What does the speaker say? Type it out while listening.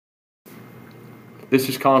This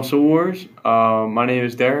is Console Wars. My name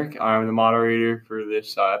is Derek. I'm the moderator for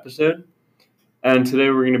this episode, and today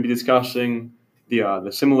we're going to be discussing the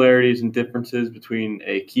similarities and differences between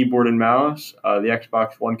a keyboard and mouse, the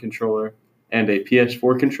Xbox One controller, and a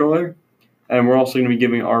PS4 controller. And we're also going to be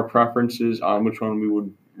giving our preferences on which one we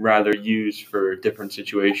would rather use for different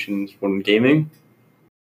situations when gaming.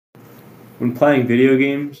 When playing video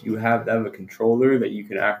games, you have to have a controller that you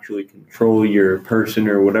can actually control your person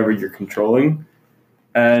or whatever you're controlling.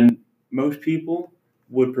 And most people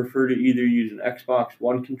would prefer to either use an Xbox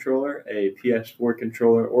One controller, a PS4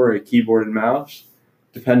 controller, or a keyboard and mouse,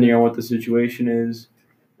 depending on what the situation is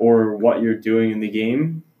or what you're doing in the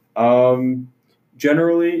game.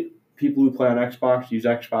 Generally, people who play on Xbox use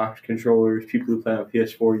Xbox controllers, people who play on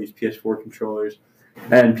PS4 use PS4 controllers,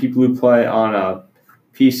 and people who play on a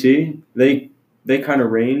PC, they kind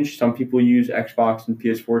of range. Some people use Xbox and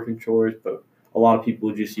PS4 controllers, but a lot of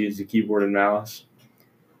people just use the keyboard and mouse.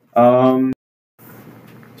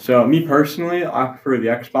 So me personally, I prefer the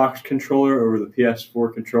Xbox controller over the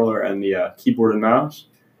PS4 controller and the keyboard and mouse.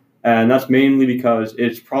 And that's mainly because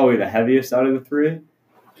it's probably the heaviest out of the three,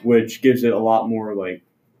 which gives it a lot more it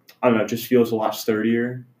just feels a lot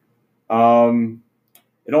sturdier.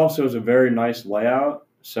 It also has a very nice layout.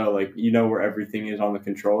 So you know where everything is on the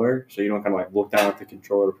controller. So you don't kind of look down at the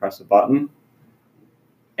controller to press a button.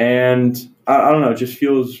 And I don't know, it just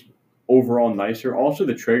feels overall nicer. Also,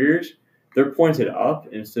 the triggers, they're pointed up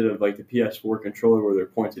instead of the PS4 controller where they're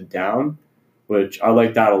pointed down, which I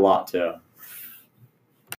like that a lot too.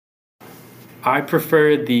 I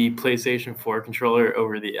prefer the PlayStation 4 controller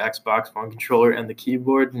over the Xbox One controller and the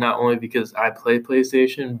keyboard, not only because I play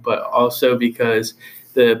PlayStation, but also because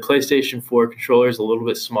the PlayStation 4 controller is a little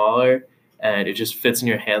bit smaller and it just fits in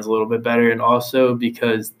your hands a little bit better, and also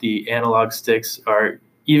because the analog sticks are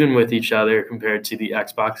even with each other compared to the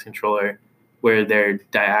Xbox controller where they're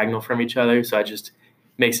diagonal from each other. So it just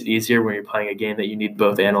makes it easier when you're playing a game that you need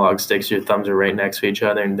both analog sticks. Your thumbs are right next to each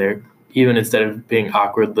other and they're even instead of being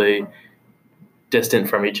awkwardly distant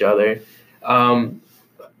from each other.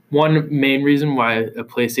 One main reason why a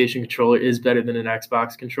PlayStation controller is better than an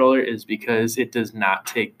Xbox controller is because it does not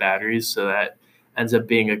take batteries, so that ends up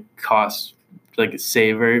being a cost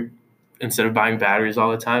saver. Instead of buying batteries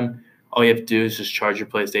all the time, all you have to do is just charge your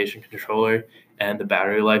PlayStation controller, and the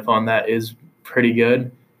battery life on that is pretty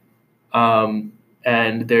good.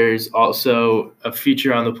 And there's also a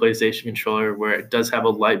feature on the PlayStation controller where it does have a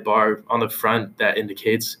light bar on the front that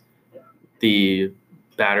indicates the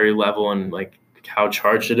battery level and how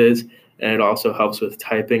charged it is. And it also helps with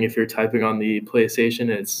typing. If you're typing on the PlayStation,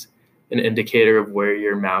 it's an indicator of where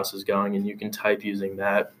your mouse is going, and you can type using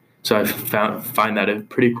that. So I find that a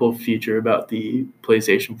pretty cool feature about the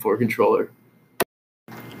PlayStation 4 controller.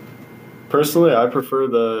 Personally, I prefer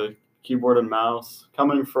the keyboard and mouse.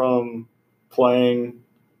 Coming from playing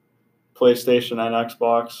PlayStation and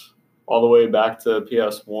Xbox all the way back to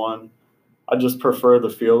PS1, I just prefer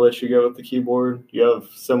the feel that you get with the keyboard. You have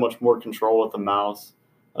so much more control with the mouse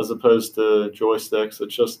as opposed to joysticks.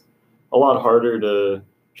 It's just a lot harder to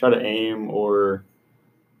try to aim or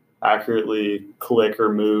accurately click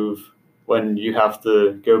or move when you have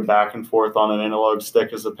to go back and forth on an analog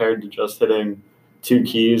stick as compared to just hitting two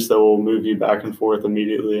keys that will move you back and forth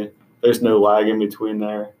immediately. There's no lag in between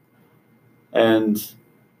there. And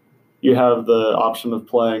you have the option of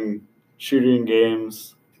playing shooting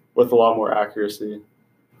games with a lot more accuracy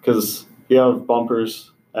because you have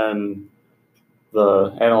bumpers and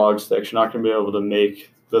the analog sticks. You're not going to be able to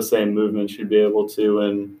make the same movements you'd be able to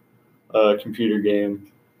in a computer game.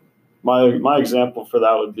 My example for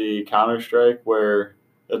that would be Counter-Strike, where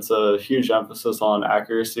it's a huge emphasis on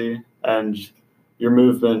accuracy and your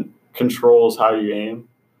movement controls how you aim.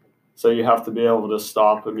 So you have to be able to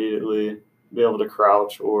stop immediately, be able to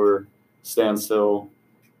crouch or stand still,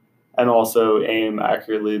 and also aim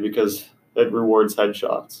accurately because it rewards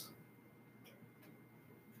headshots.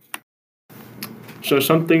 So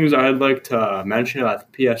some things I'd like to mention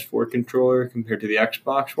about the PS4 controller compared to the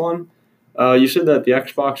Xbox One. You said that the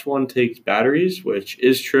Xbox One takes batteries, which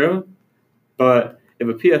is true, but if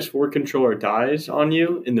a PS4 controller dies on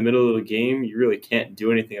you in the middle of a game, you really can't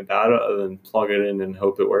do anything about it other than plug it in and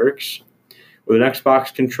hope it works. With an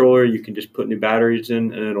Xbox controller, you can just put new batteries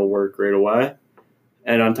in and it'll work right away.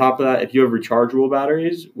 And on top of that, if you have rechargeable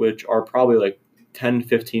batteries, which are probably $10,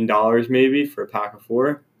 $15 maybe for a pack of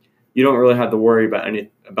 4, you don't really have to worry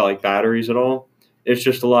about batteries at all. It's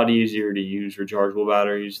just a lot easier to use rechargeable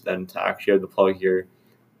batteries than to actually have to plug your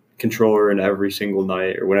controller in every single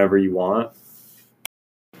night or whenever you want.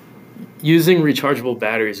 Using rechargeable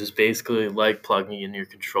batteries is basically like plugging in your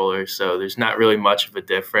controller, so there's not really much of a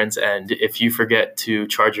difference. And if you forget to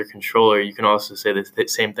charge your controller, you can also say the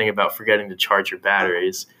same thing about forgetting to charge your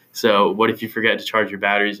batteries. So what if you forget to charge your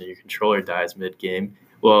batteries and your controller dies mid-game?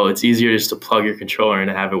 Well, it's easier just to plug your controller in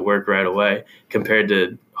and have it work right away compared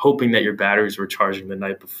to hoping that your batteries were charging the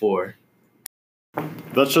night before.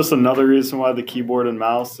 That's just another reason why the keyboard and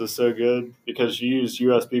mouse is so good, because you use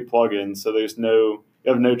USB plugins, so you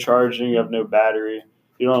have no charging, you have no battery.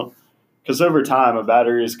 You don't, because over time a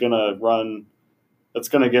battery is gonna run, it's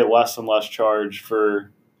gonna get less and less charge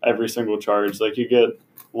for every single charge. Like you get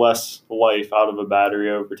less life out of a battery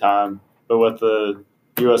over time, but with the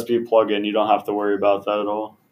USB plug-in, you don't have to worry about that at all.